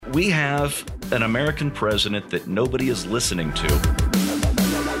we have an American president that nobody is listening to.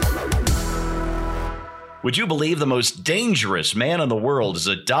 Would you believe the most dangerous man in the world is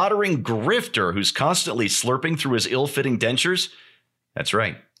a doddering grifter who's constantly slurping through his ill-fitting dentures? That's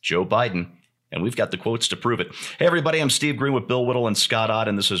right, Joe Biden. And we've got the quotes to prove it. Hey, everybody, I'm Steve Green with Bill Whittle and Scott Ott,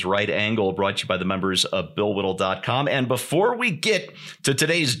 and this is Right Angle, brought to you by the members of BillWhittle.com. And before we get to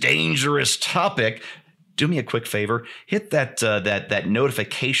today's dangerous topic, do me a quick favor. Hit that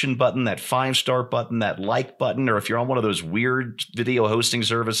notification button, that 5-star button, that like button, or if you're on one of those weird video hosting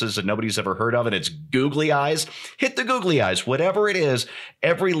services that nobody's ever heard of and it's googly eyes, hit the googly eyes. Whatever it is,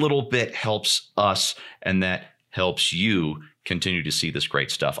 every little bit helps us, and that helps you continue to see this great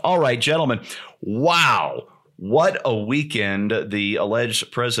stuff. All right, gentlemen. Wow. What a weekend the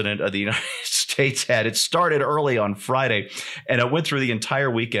alleged president of the United States had. It started early on Friday, and it went through the entire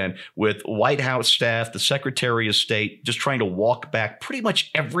weekend with White House staff, the Secretary of State, just trying to walk back pretty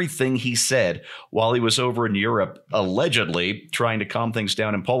much everything he said while he was over in Europe, allegedly trying to calm things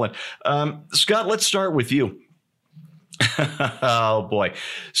down in Poland. Scott, let's start with you. Oh, boy.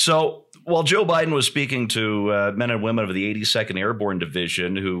 So while Joe Biden was speaking to men and women of the 82nd Airborne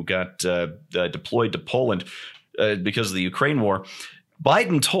Division who got deployed to Poland because of the Ukraine war,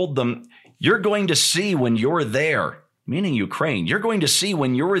 Biden told them, "You're going to see when you're there," meaning Ukraine. "You're going to see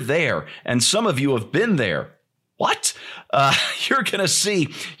when you're there. And some of you have been there." What? You're going to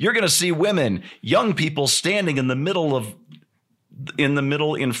see women, young people standing in the middle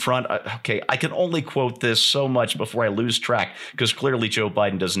in front. Okay, I can only quote this so much before I lose track, because clearly Joe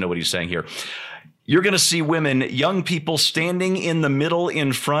Biden doesn't know what he's saying here. You're going to see women, young people standing in the middle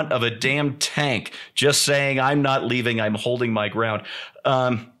in front of a damn tank, just saying, "I'm not leaving, I'm holding my ground."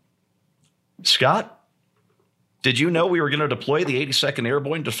 Scott, did you know we were going to deploy the 82nd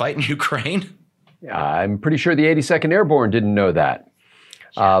Airborne to fight in Ukraine? I'm pretty sure the 82nd Airborne didn't know that.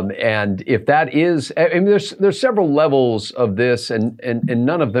 And if that is, I mean, there's several levels of this, and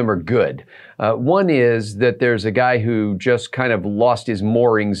none of them are good. One is that there's a guy who just kind of lost his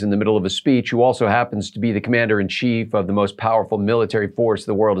moorings in the middle of a speech, who also happens to be the commander-in-chief of the most powerful military force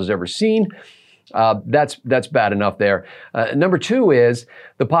the world has ever seen. That's bad enough there. Number two is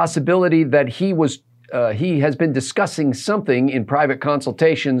the possibility that he has been discussing something in private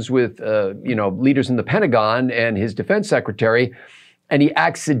consultations with, leaders in the Pentagon and his defense secretary, and he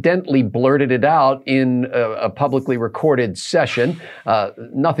accidentally blurted it out in a publicly recorded session.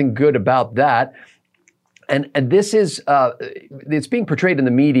 Nothing good about that. And this is, it's being portrayed in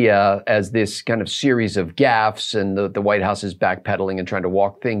the media as this kind of series of gaffes, and the White House is backpedaling and trying to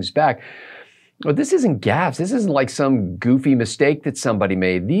walk things back. But this isn't gaffes. This isn't like some goofy mistake that somebody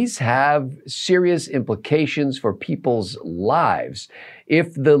made. These have serious implications for people's lives.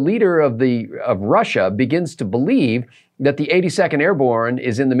 If the leader of Russia begins to believe that the 82nd Airborne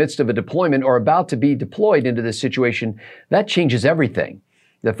is in the midst of a deployment or about to be deployed into this situation, that changes everything.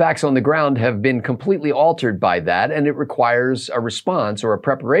 The facts on the ground have been completely altered by that, and it requires a response or a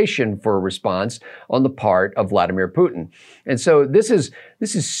preparation for a response on the part of Vladimir Putin. And so this is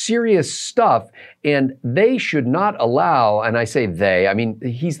serious stuff, and they should not allow, and I say they, I mean,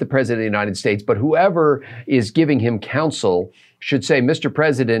 he's the president of the United States, but whoever is giving him counsel should say, "Mr.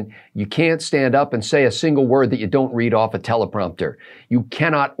 President, you can't stand up and say a single word that you don't read off a teleprompter. You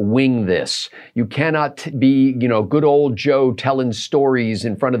cannot wing this. You cannot be, good old Joe telling stories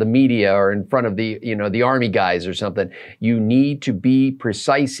in front of the media or in front of the army guys or something. You need to be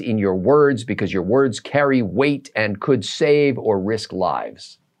precise in your words, because your words carry weight and could save or risk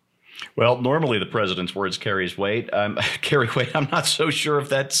lives." Well, normally the president's words carry weight. I'm not so sure if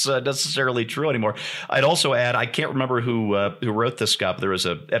that's necessarily true anymore. I'd also add, I can't remember who wrote this, Scott, but there was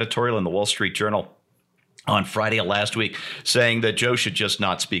an editorial in the Wall Street Journal on Friday of last week saying that Joe should just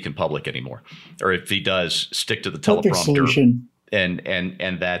not speak in public anymore, or if he does, stick to the teleprompter. Solution.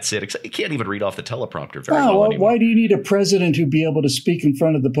 And that's it. You can't even read off the teleprompter very well anymore. Why do you need a president who be able to speak in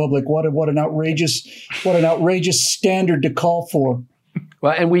front of the public? What an outrageous standard to call for.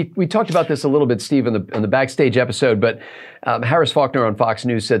 Well, and we talked about this a little bit, Steve, on the backstage episode, but Harris Faulkner on Fox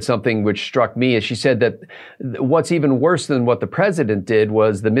News said something which struck me. As she said that what's even worse than what the president did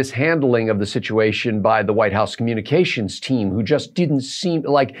was the mishandling of the situation by the White House communications team, who just didn't seem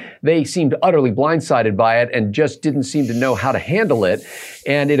like they seemed utterly blindsided by it and just didn't seem to know how to handle it.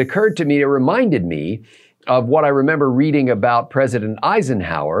 And it reminded me of what I remember reading about President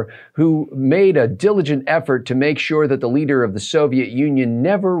Eisenhower, who made a diligent effort to make sure that the leader of the Soviet Union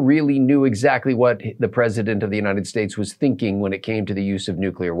never really knew exactly what the president of the United States was thinking when it came to the use of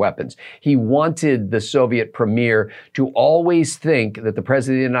nuclear weapons. He wanted the Soviet premier to always think that the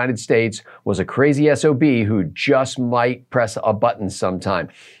president of the United States was a crazy SOB who just might press a button sometime.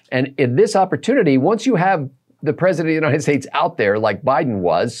 And in this opportunity, once you have the president of the United States out there, like Biden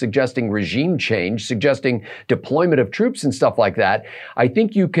was, suggesting regime change, suggesting deployment of troops and stuff like that, I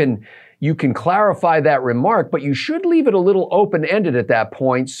think you can clarify that remark, but you should leave it a little open-ended at that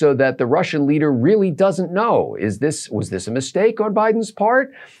point so that the Russian leader really doesn't know. Was this a mistake on Biden's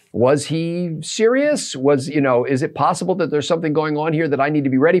part? Was he serious? Is it possible that there's something going on here that I need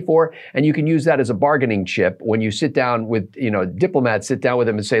to be ready for? And you can use that as a bargaining chip when you sit down with, diplomats sit down with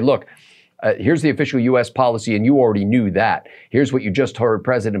them and say, look, here's the official U.S. policy, and you already knew that. Here's what you just heard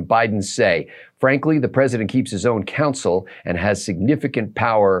President Biden say. Frankly, the president keeps his own counsel and has significant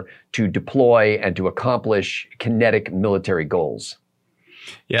power to deploy and to accomplish kinetic military goals.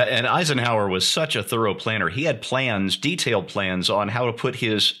 Yeah, and Eisenhower was such a thorough planner. He had plans, detailed plans on how to put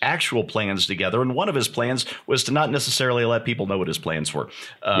his actual plans together. And one of his plans was to not necessarily let people know what his plans were.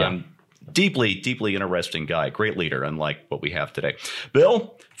 Deeply, deeply interesting guy. Great leader, unlike what we have today.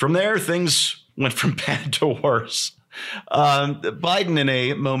 Bill, from there, things went from bad to worse. Biden, in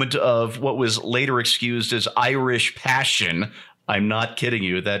a moment of what was later excused as Irish passion, I'm not kidding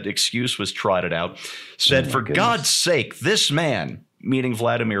you, that excuse was trotted out, said, for God's sake, this man, meaning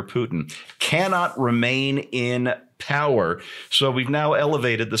Vladimir Putin, cannot remain in power. So we've now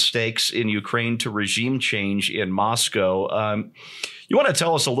elevated the stakes in Ukraine to regime change in Moscow. You want to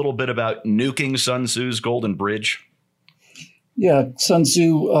tell us a little bit about nuking Sun Tzu's Golden Bridge? Yeah, Sun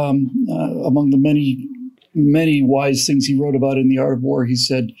Tzu, among the many, many wise things he wrote about in The Art of War, he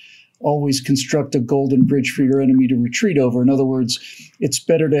said, always construct a golden bridge for your enemy to retreat over. In other words, it's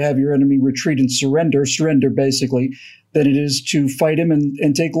better to have your enemy retreat and surrender basically, than it is to fight him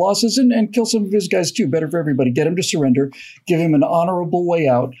and take losses and kill some of his guys too. Better for everybody. Get him to surrender, give him an honorable way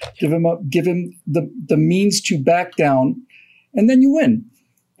out, give him the means to back down, and then you win.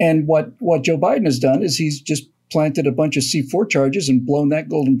 And what Joe Biden has done is he's just planted a bunch of C4 charges and blown that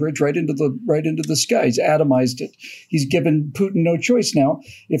Golden Bridge right into the sky. He's atomized it. He's given Putin no choice now.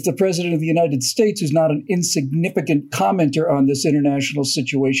 If the president of the United States, who's not an insignificant commenter on this international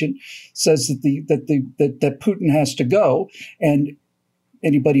situation, says that Putin has to go, and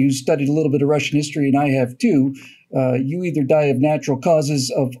anybody who's studied a little bit of Russian history, and I have too, you either die of natural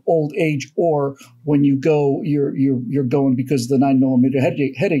causes of old age, or when you go, you're going because of the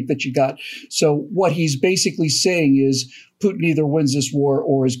 9mm headache that you got. So what he's basically saying is Putin either wins this war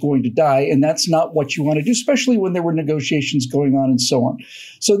or is going to die, and that's not what you want to do, especially when there were negotiations going on and so on.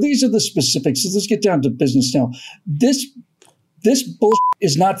 So these are the specifics. So let's get down to business now. This bullshit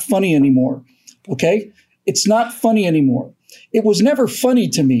is not funny anymore. Okay, it's not funny anymore. It was never funny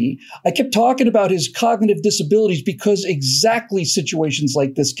to me. I kept talking about his cognitive disabilities because exactly situations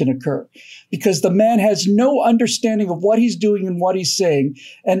like this can occur. Because the man has no understanding of what he's doing and what he's saying.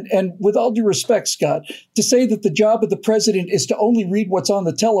 And with all due respect, Scott, to say that the job of the president is to only read what's on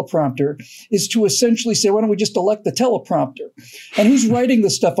the teleprompter is to essentially say, why don't we just elect the teleprompter? And who's writing the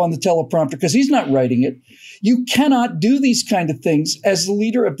stuff on the teleprompter? Because he's not writing it. You cannot do these kind of things as the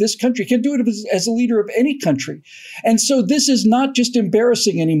leader of this country. You can't do it as a leader of any country. And so this is not just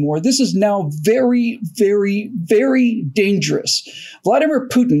embarrassing anymore. This is now very, very, very dangerous. Vladimir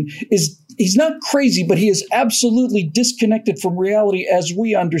Putin he's not crazy, but he is absolutely disconnected from reality as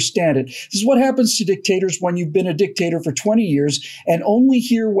we understand it. This is what happens to dictators when you've been a dictator for 20 years and only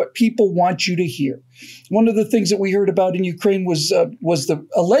hear what people want you to hear. One of the things that we heard about in Ukraine was the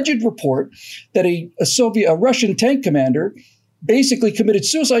alleged report that a Russian tank commander basically committed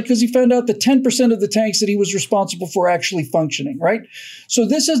suicide because he found out that 10% of the tanks that he was responsible for actually functioning, right? So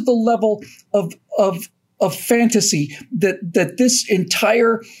this is the level of fantasy that this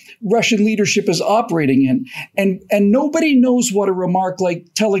entire Russian leadership is operating in. And nobody knows what a remark like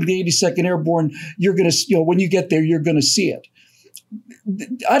telling the 82nd Airborne, you're going to, when you get there, you're going to see it.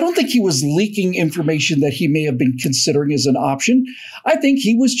 I don't think he was leaking information that he may have been considering as an option. I think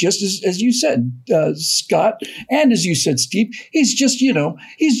he was just, as you said, Scott, and as you said, Steve, he's just,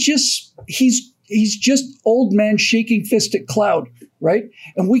 he's just old man shaking fist at cloud, right?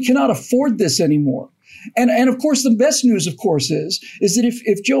 And we cannot afford this anymore. And of course, the best news, of course, is that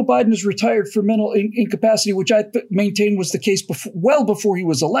if Joe Biden is retired for mental incapacity, which I maintain was the case well before he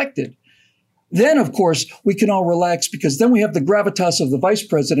was elected, Then, of course, we can all relax because then we have the gravitas of the vice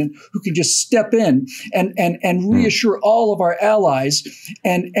president who can just step in and reassure all of our allies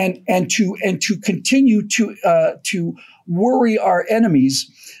and to continue to worry our enemies,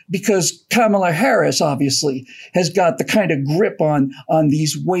 because Kamala Harris obviously has got the kind of grip on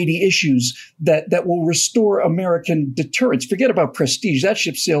these weighty issues that will restore American deterrence. Forget about prestige. That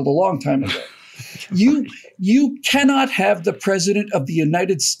ship sailed a long time ago. You cannot have the president of the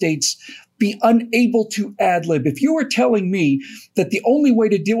United States be unable to ad lib. If you were telling me that the only way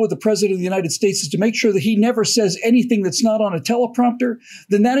to deal with the president of the United States is to make sure that he never says anything that's not on a teleprompter,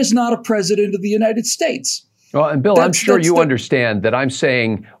 then that is not a president of the United States. Well, and Bill, I'm sure you understand that I'm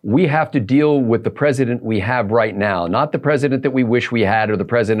saying we have to deal with the president we have right now, not the president that we wish we had or the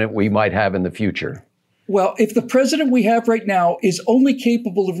president we might have in the future. Well, if the president we have right now is only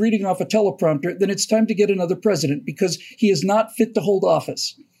capable of reading off a teleprompter, then it's time to get another president because he is not fit to hold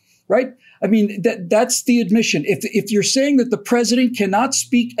office, right? I mean, that's the admission. If you're saying that the president cannot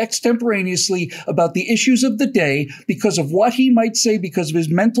speak extemporaneously about the issues of the day because of what he might say because of his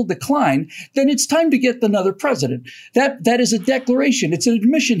mental decline, then it's time to get another president. That is a declaration. It's an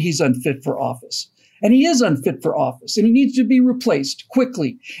admission he's unfit for office. And he is unfit for office, and he needs to be replaced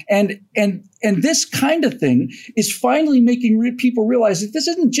quickly. And this kind of thing is finally making people realize that this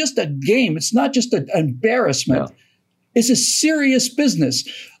isn't just a game. It's not just an embarrassment. No. It's a serious business.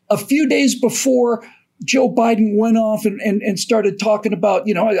 A few days before Joe Biden went off and started talking about,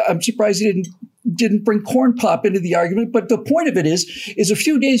 I'm surprised he didn't bring corn pop into the argument. But the point of it is a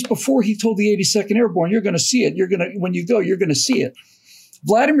few days before he told the 82nd Airborne, you're going to see it. When you go, you're going to see it.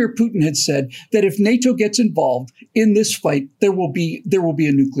 Vladimir Putin had said that if NATO gets involved in this fight, there will be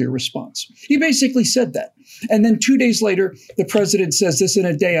a nuclear response. He basically said that. And then 2 days later, the president says this, and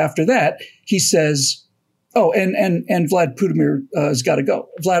a day after that, he says, oh, and Vladimir has got to go.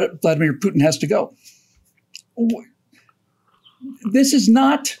 Vladimir Putin has to go. This is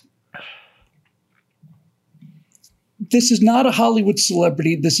not a Hollywood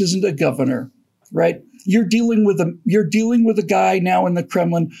celebrity. This isn't a governor, right? You're dealing with a guy now in the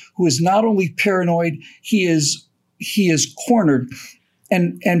Kremlin who is not only paranoid, he is cornered.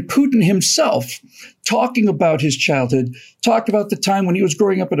 And Putin himself, talking about his childhood, talked about the time when he was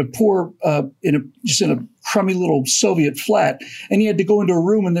growing up in a poor, in a crummy little Soviet flat, and he had to go into a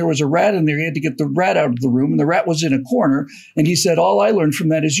room and there was a rat in there. He had to get the rat out of the room, and the rat was in a corner. And he said, all I learned from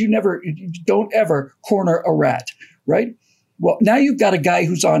that is you don't ever corner a rat, right? Well, now you've got a guy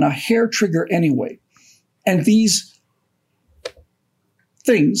who's on a hair trigger anyway. And these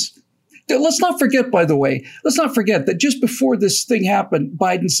things, let's not forget, by the way, that just before this thing happened,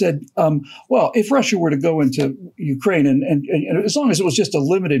 Biden said, well, if Russia were to go into Ukraine and as long as it was just a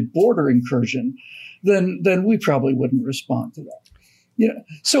limited border incursion, then we probably wouldn't respond to that.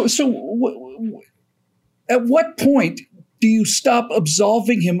 So at what point do you stop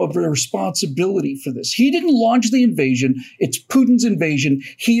absolving him of the responsibility for this? He didn't launch the invasion. It's Putin's invasion.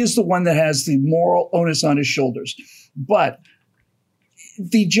 He is the one that has the moral onus on his shoulders. But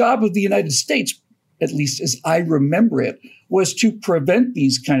the job of the United States, at least as I remember it, was to prevent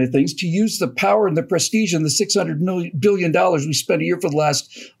these kind of things, to use the power and the prestige and the $600 billion we spent a year for the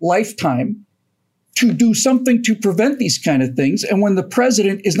last lifetime to do something to prevent these kind of things. And when the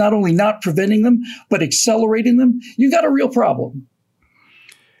president is not only not preventing them, but accelerating them, you got a real problem.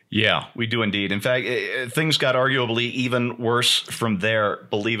 Yeah, we do indeed. In fact, things got arguably even worse from there,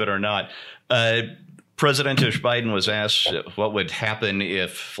 believe it or not. President-ish Biden was asked what would happen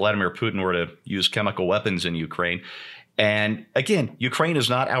if Vladimir Putin were to use chemical weapons in Ukraine. And again, Ukraine is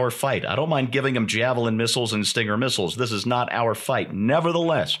not our fight. I don't mind giving them Javelin missiles and Stinger missiles. This is not our fight.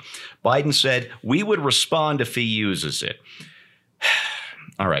 Nevertheless, Biden said we would respond if he uses it.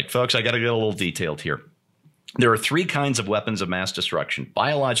 All right, folks, I got to get a little detailed here. There are three kinds of weapons of mass destruction: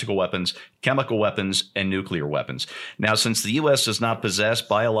 biological weapons, chemical weapons, and nuclear weapons. Now, since the U.S. does not possess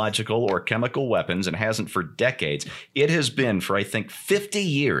biological or chemical weapons and hasn't for decades, it has been for, I think, 50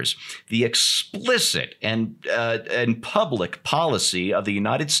 years, the explicit and public policy of the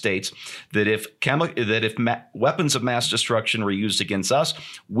United States that if weapons of mass destruction were used against us,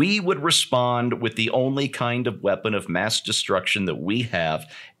 we would respond with the only kind of weapon of mass destruction that we have,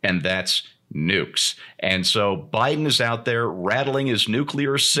 and that's nukes. And so Biden is out there rattling his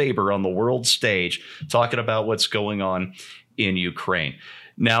nuclear saber on the world stage, talking about what's going on in Ukraine.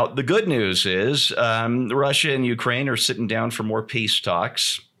 Now, the good news is Russia and Ukraine are sitting down for more peace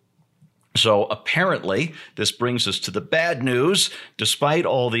talks. So apparently, this brings us to the bad news. Despite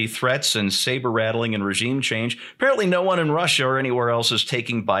all the threats and saber rattling and regime change, apparently no one in Russia or anywhere else is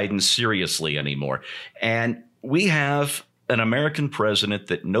taking Biden seriously anymore. And we have an American president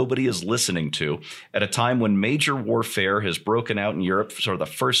that nobody is listening to at a time when major warfare has broken out in Europe for the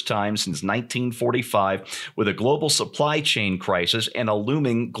first time since 1945, with a global supply chain crisis and a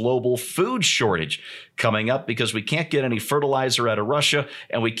looming global food shortage coming up because we can't get any fertilizer out of Russia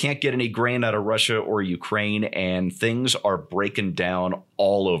and we can't get any grain out of Russia or Ukraine, and things are breaking down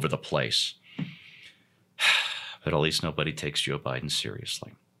all over the place. But at least nobody takes Joe Biden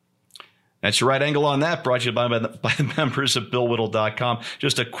seriously. That's your right angle on that, brought to you by the members of BillWhittle.com.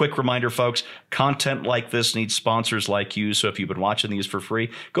 Just a quick reminder, folks, content like this needs sponsors like you. So if you've been watching these for free,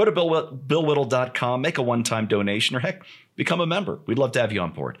 go to BillWhittle.com, make a one-time donation, or heck, become a member. We'd love to have you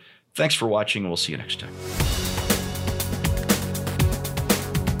on board. Thanks for watching, and we'll see you next time.